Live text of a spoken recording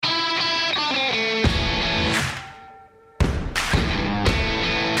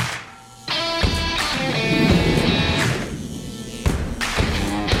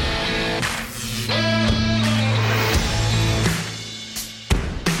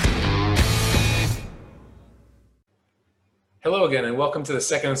Hello again, and welcome to the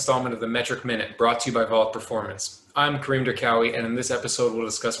second installment of the Metric Minute, brought to you by Vault Performance. I'm Kareem Derkawi, and in this episode we'll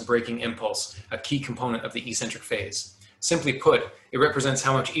discuss braking impulse, a key component of the eccentric phase. Simply put, it represents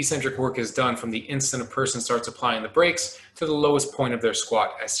how much eccentric work is done from the instant a person starts applying the brakes to the lowest point of their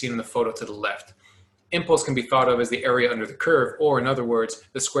squat, as seen in the photo to the left. Impulse can be thought of as the area under the curve, or in other words,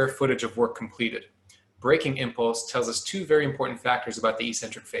 the square footage of work completed. Braking impulse tells us two very important factors about the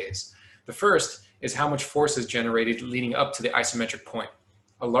eccentric phase. The first is how much force is generated leading up to the isometric point.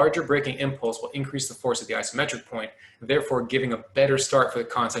 A larger braking impulse will increase the force at the isometric point, therefore giving a better start for the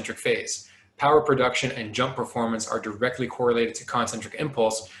concentric phase. Power production and jump performance are directly correlated to concentric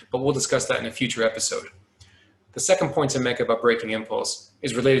impulse, but we'll discuss that in a future episode. The second point to make about braking impulse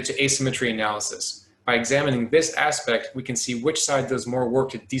is related to asymmetry analysis. By examining this aspect, we can see which side does more work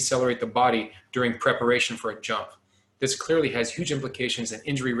to decelerate the body during preparation for a jump. This clearly has huge implications in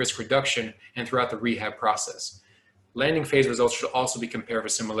injury risk reduction and throughout the rehab process. Landing phase results should also be compared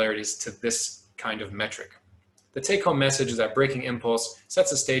with similarities to this kind of metric. The take-home message is that braking impulse sets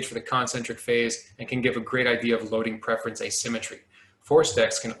the stage for the concentric phase and can give a great idea of loading preference asymmetry. Force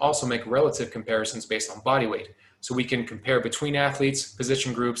decks can also make relative comparisons based on body weight, so we can compare between athletes,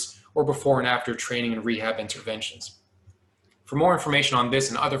 position groups, or before and after training and rehab interventions. For more information on this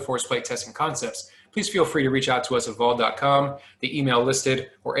and other force plate testing concepts, please feel free to reach out to us at Vol.com, the email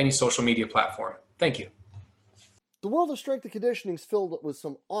listed, or any social media platform. Thank you. The world of strength and conditioning is filled with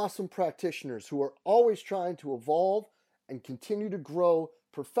some awesome practitioners who are always trying to evolve and continue to grow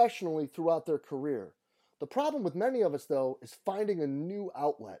professionally throughout their career. The problem with many of us, though, is finding a new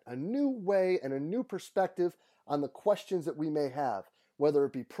outlet, a new way, and a new perspective on the questions that we may have, whether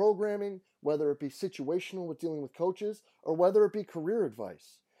it be programming, whether it be situational with dealing with coaches, or whether it be career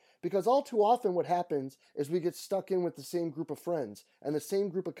advice. Because all too often what happens is we get stuck in with the same group of friends and the same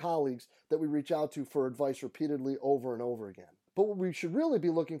group of colleagues that we reach out to for advice repeatedly over and over again. But what we should really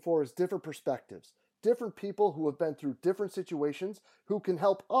be looking for is different perspectives, different people who have been through different situations who can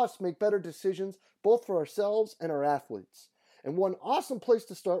help us make better decisions both for ourselves and our athletes. And one awesome place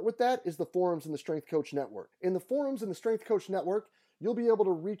to start with that is the forums in the Strength Coach Network. In the forums in the Strength Coach Network, you'll be able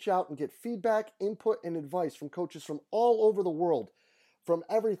to reach out and get feedback, input, and advice from coaches from all over the world. From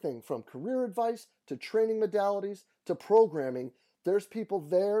everything from career advice to training modalities to programming, there's people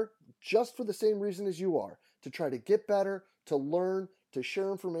there just for the same reason as you are, to try to get better, to learn, to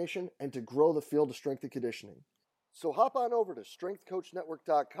share information, and to grow the field of strength and conditioning. So hop on over to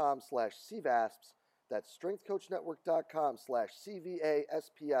strengthcoachnetwork.com/CVASPS, that's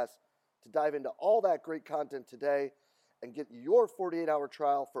strengthcoachnetwork.com/CVASPS, to dive into all that great content today and get your 48-hour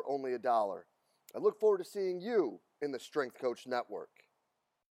trial for only $1. I look forward to seeing you in the Strength Coach Network.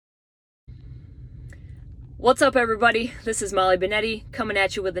 What's up, everybody? This is Molly Benetti coming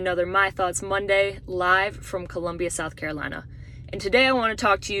at you with another My Thoughts Monday live from Columbia, South Carolina. And today I want to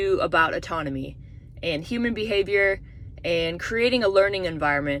talk to you about autonomy and human behavior and creating a learning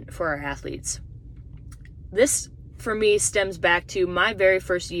environment for our athletes. This, for me, stems back to my very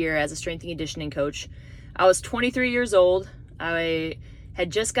first year as a strength and conditioning coach. I was 23 years old. I had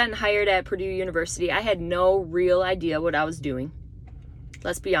just gotten hired at Purdue University. I had no real idea what I was doing.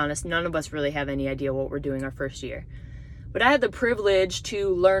 Let's be honest, none of us really have any idea what we're doing our first year. But I had the privilege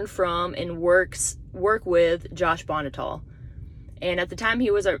to learn from and work with Josh Bonnetal. And at the time, he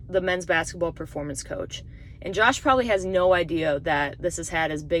was the men's basketball performance coach. And Josh probably has no idea that this has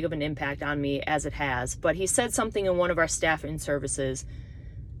had as big of an impact on me as it has. But he said something in one of our staff in services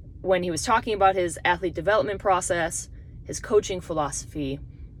when he was talking about his athlete development process, his coaching philosophy,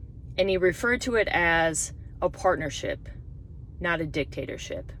 and he referred to it as a partnership, not a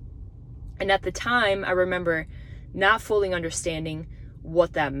dictatorship. And at the time, I remember not fully understanding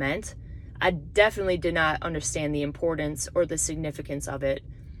what that meant. I definitely did not understand the importance or the significance of it.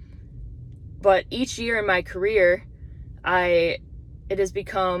 But each year in my career, it has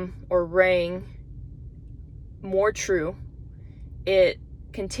become or rang more true. It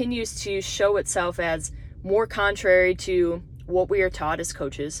continues to show itself as more contrary to what we are taught as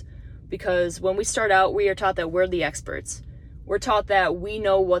coaches. Because when we start out, we are taught that we're the experts. We're taught that we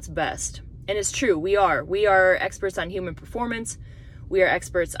know what's best. And it's true, we are. We are experts on human performance. We are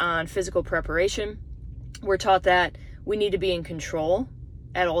experts on physical preparation. We're taught that we need to be in control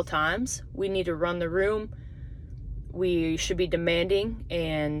at all times. We need to run the room. We should be demanding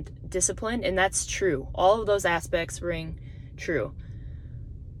and disciplined, and that's true. All of those aspects ring true.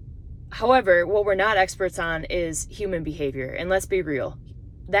 However, what we're not experts on is human behavior. And let's be real,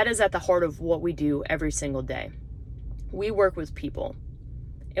 that is at the heart of what we do every single day. We work with people.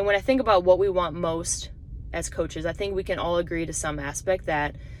 And when I think about what we want most as coaches, I think we can all agree to some aspect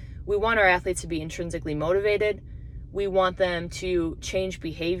that we want our athletes to be intrinsically motivated. We want them to change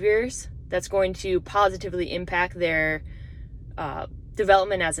behaviors that's going to positively impact their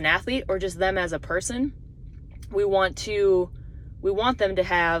development as an athlete or just them as a person. We want them to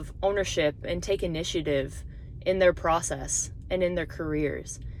have ownership and take initiative in their process and in their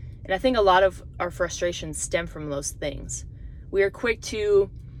careers. And I think a lot of our frustrations stem from those things. We are quick to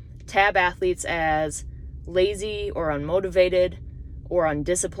tab athletes as lazy or unmotivated or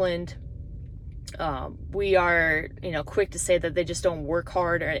undisciplined. We are, quick to say that they just don't work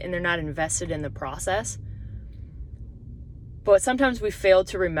hard and they're not invested in the process. But sometimes we fail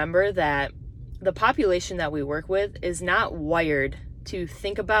to remember that the population that we work with is not wired to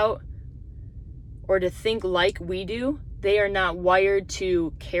think about or to think like we do. They are not wired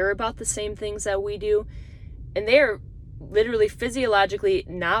to care about the same things that we do. And they are literally physiologically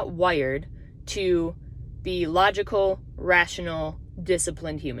not wired to be logical, rational,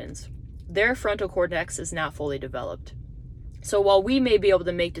 disciplined humans. Their frontal cortex is not fully developed. So while we may be able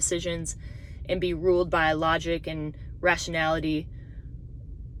to make decisions and be ruled by logic and rationality,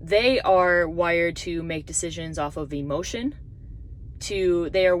 they are wired to make decisions off of emotion.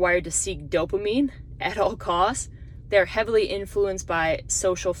 They are wired to seek dopamine at all costs. They're heavily influenced by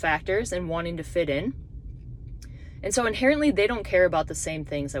social factors and wanting to fit in. And so inherently, they don't care about the same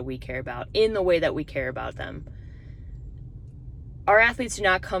things that we care about in the way that we care about them. Our athletes do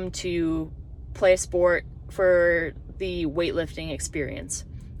not come to play a sport for the weightlifting experience.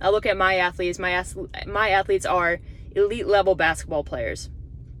 I look at my athletes. My athletes are elite level basketball players.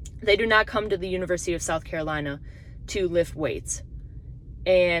 They do not come to the University of South Carolina to lift weights.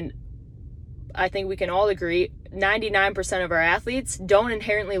 And I think we can all agree 99% of our athletes don't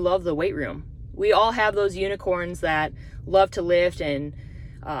inherently love the weight room. We all have those unicorns that love to lift and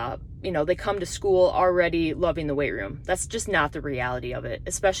they come to school already loving the weight room. That's just not the reality of it,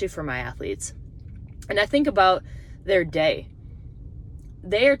 especially for my athletes. And I think about their day.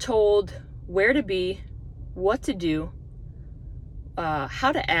 They are told where to be, what to do,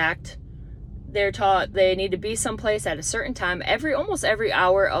 how to act. They're taught they need to be someplace at a certain time. Almost every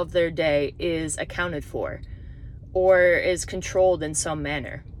hour of their day is accounted for or is controlled in some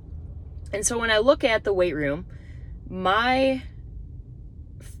manner. And so when I look at the weight room, my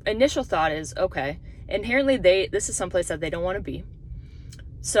initial thought is, okay, inherently this is someplace that they don't want to be.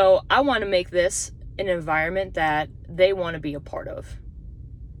 So I want to make this an environment that they want to be a part of.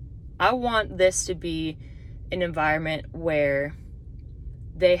 I want this to be an environment where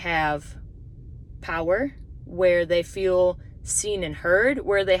they have power, where they feel seen and heard,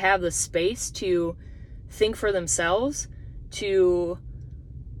 where they have the space to think for themselves, to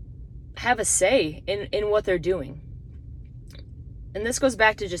have a say in what they're doing. And this goes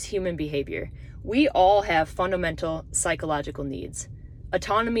back to just human behavior. We all have fundamental psychological needs.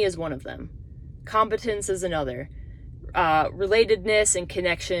 Autonomy is one of them. Competence is another. Relatedness and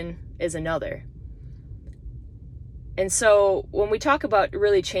connection is another. And so when we talk about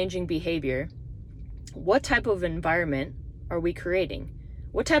really changing behavior, what type of environment are we creating?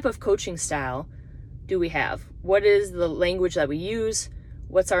 What type of coaching style do we have? What is the language that we use?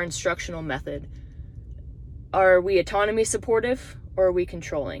 What's our instructional method? Are we autonomy supportive or are we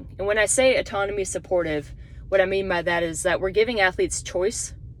controlling? And when I say autonomy supportive, what I mean by that is that we're giving athletes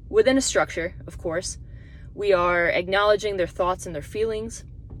choice within a structure, of course. We are acknowledging their thoughts and their feelings.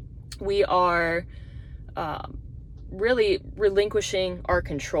 We are really relinquishing our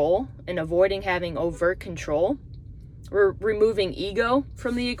control and avoiding having overt control. We're removing ego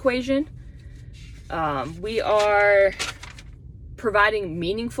from the equation. We are providing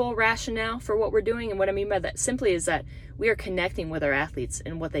meaningful rationale for what we're doing. And what I mean by that simply is that we are connecting with our athletes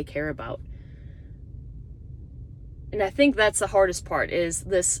and what they care about. And I think that's the hardest part, is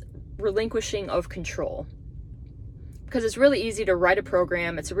this relinquishing of control. Because it's really easy to write a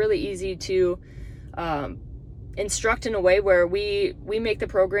program. It's really easy to instruct in a way where we make the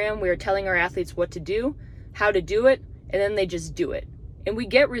program. We are telling our athletes what to do, how to do it, and then they just do it. And we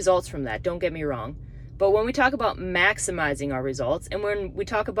get results from that, don't get me wrong. But when we talk about maximizing our results, and when we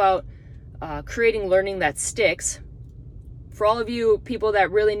talk about creating learning that sticks, for all of you people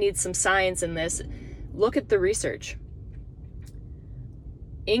that really need some science in this, look at the research.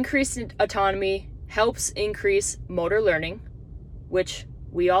 Increased autonomy helps increase motor learning, which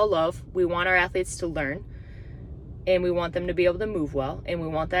we all love. We want our athletes to learn, and we want them to be able to move well, and we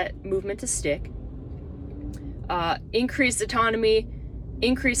want that movement to stick. Increased autonomy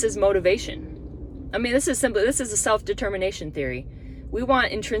increases motivation. I mean, this is a self-determination theory. We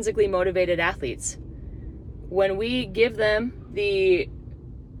want intrinsically motivated athletes. When we give them we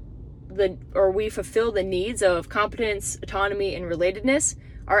fulfill the needs of competence, autonomy, and relatedness,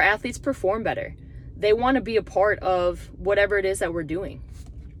 our athletes perform better. they want to be a part of whatever it is that we're doing.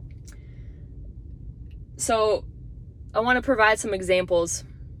 So I want to provide some examples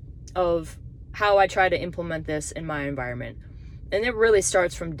of how I try to implement this in my environment. And it really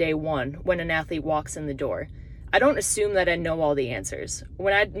starts from day one when an athlete walks in the door. I don't assume that I know all the answers.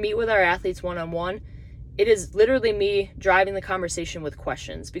 When I meet with our athletes one-on-one, it is literally me driving the conversation with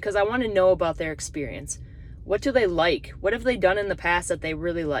questions because I want to know about their experience. What do they like? What have they done in the past that they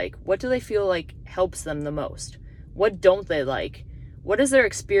really like? What do they feel like helps them the most? What don't they like? What has their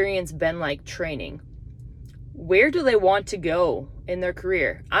experience been like training? Where do they want to go in their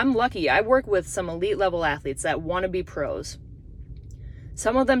career? I'm lucky. I work with some elite level athletes that want to be pros.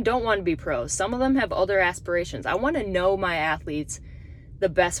 Some of them don't want to be pros. Some of them have other aspirations. I want to know my athletes the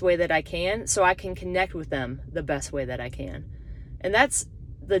best way that I can so I can connect with them the best way that I can. And that's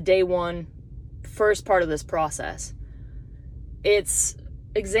the day one, first part of this process. It's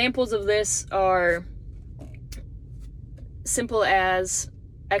examples of this are simple as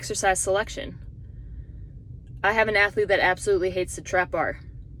exercise selection. I have an athlete that absolutely hates the trap bar.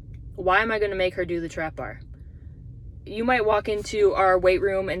 Why am I going to make her do the trap bar? You might walk into our weight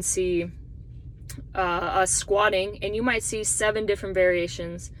room and see us squatting, and you might see 7 different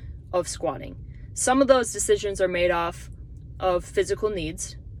variations of squatting. Some of those decisions are made off of physical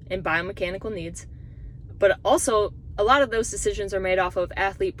needs and biomechanical needs, but also a lot of those decisions are made off of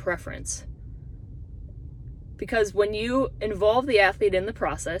athlete preference. Because when you involve the athlete in the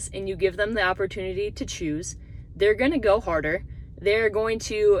process and you give them the opportunity to choose, they're going to go harder. They're going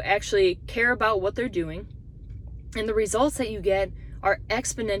to actually care about what they're doing. And the results that you get are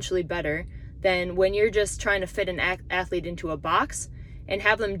exponentially better than when you're just trying to fit an athlete into a box and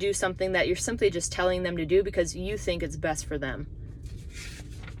have them do something that you're simply just telling them to do because you think it's best for them.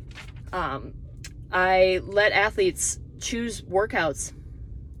 I let athletes choose workouts,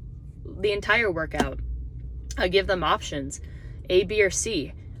 the entire workout. I give them options, A, B, or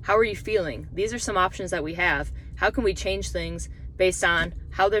C. How are you feeling? These are some options that we have. How can we change things based on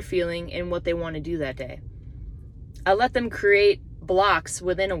how they're feeling and what they want to do that day? I let them create blocks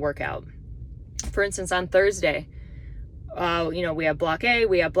within a workout. For instance, on Thursday, we have block A,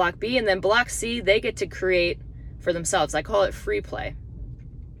 we have block B, and then block C, they get to create for themselves. I call it free play.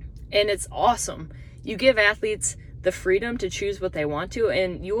 And it's awesome. You give athletes the freedom to choose what they want to,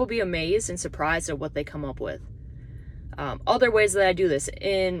 and you will be amazed and surprised at what they come up with. Other ways that I do this,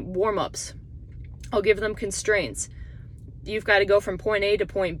 in warm-ups, I'll give them constraints. You've got to go from point A to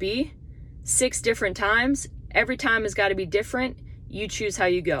point B 6 different times. Every time has got to be different. You choose how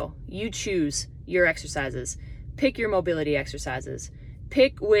you go. You choose your exercises. Pick your mobility exercises.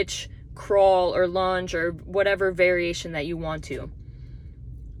 Pick which crawl or lunge or whatever variation that you want to.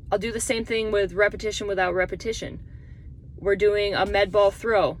 I'll do the same thing with repetition without repetition. We're doing a med ball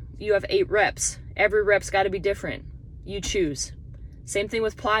throw. You have 8 reps. Every rep's got to be different. You choose. Same thing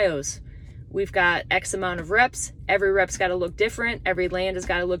with plyos. We've got X amount of reps. Every rep's got to look different. Every land has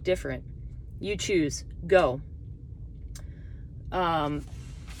got to look different. You choose. Go. Another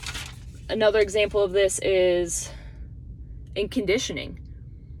example of this is in conditioning.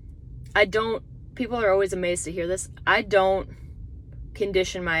 People are always amazed to hear this. I don't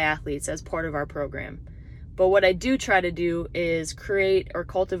condition my athletes as part of our program. But what I do try to do is create or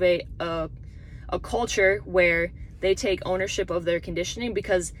cultivate a culture where they take ownership of their conditioning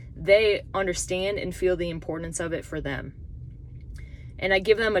because they understand and feel the importance of it for them. And I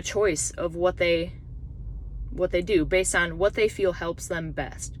give them a choice of what they do based on what they feel helps them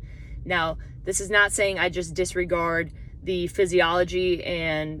best. Now, this is not saying I just disregard the physiology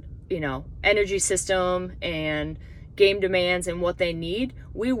and, energy system and game demands and what they need.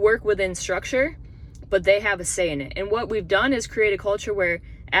 We work within structure, but they have a say in it. And what we've done is create a culture where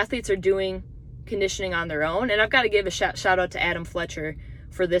athletes are doing conditioning on their own. And I've got to give a shout out to Adam Fletcher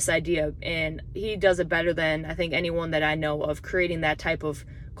for this idea. And he does it better than I think anyone that I know of, creating that type of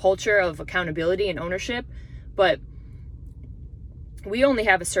culture of accountability and ownership. But we only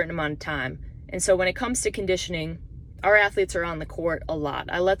have a certain amount of time. And so when it comes to conditioning, our athletes are on the court a lot.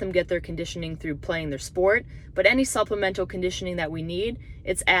 I let them get their conditioning through playing their sport, but any supplemental conditioning that we need,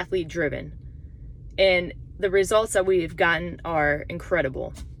 it's athlete driven. And the results that we've gotten are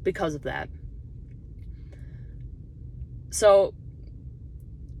incredible because of that. So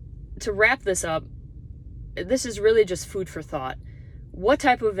to wrap this up, this is really just food for thought. What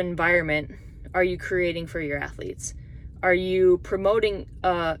type of environment are you creating for your athletes? Are you promoting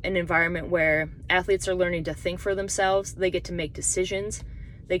an environment where athletes are learning to think for themselves? They get to make decisions.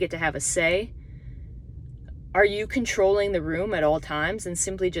 They get to have a say. Are you controlling the room at all times and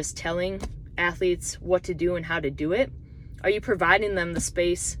simply just telling athletes what to do and how to do it? Are you providing them the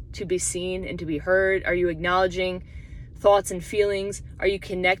space to be seen and to be heard? Are you acknowledging thoughts and feelings? Are you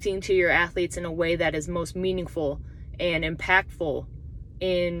connecting to your athletes in a way that is most meaningful and impactful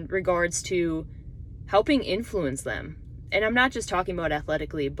in regards to helping influence them? And I'm not just talking about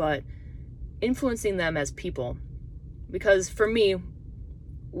athletically, but influencing them as people. Because for me,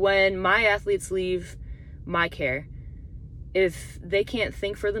 when my athletes leave my care, if they can't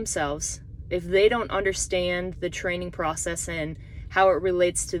think for themselves, if they don't understand the training process and how it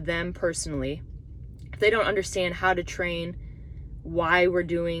relates to them personally, if they don't understand how to train, why we're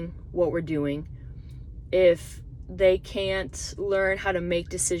doing what we're doing, if they can't learn how to make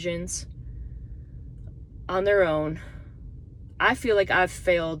decisions on their own, I feel like I've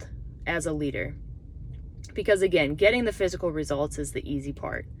failed as a leader. Because again, getting the physical results is the easy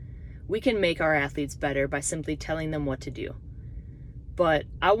part. We can make our athletes better by simply telling them what to do. But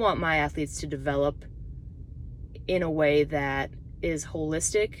I want my athletes to develop in a way that is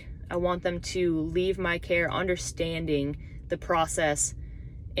holistic. I want them to leave my care understanding the process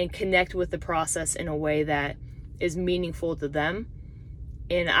and connect with the process in a way that is meaningful to them.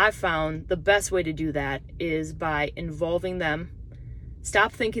 And I've found the best way to do that is by involving them.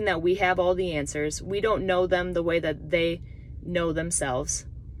 Stop thinking that we have all the answers. We don't know them the way that they know themselves.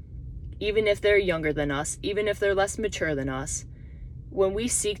 Even if they're younger than us, even if they're less mature than us, when we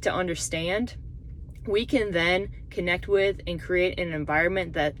seek to understand, we can then connect with and create an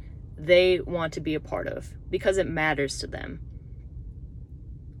environment that they want to be a part of because it matters to them.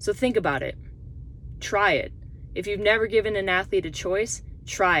 So think about it. Try it. If you've never given an athlete a choice,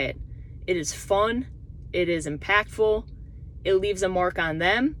 try it. It is fun. It is impactful. It leaves a mark on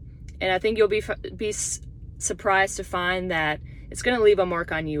them. And I think you'll be surprised to find that it's going to leave a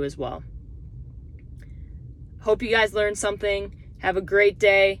mark on you as well. Hope you guys learned something. Have a great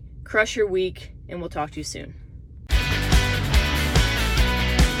day. Crush your week, and we'll talk to you soon.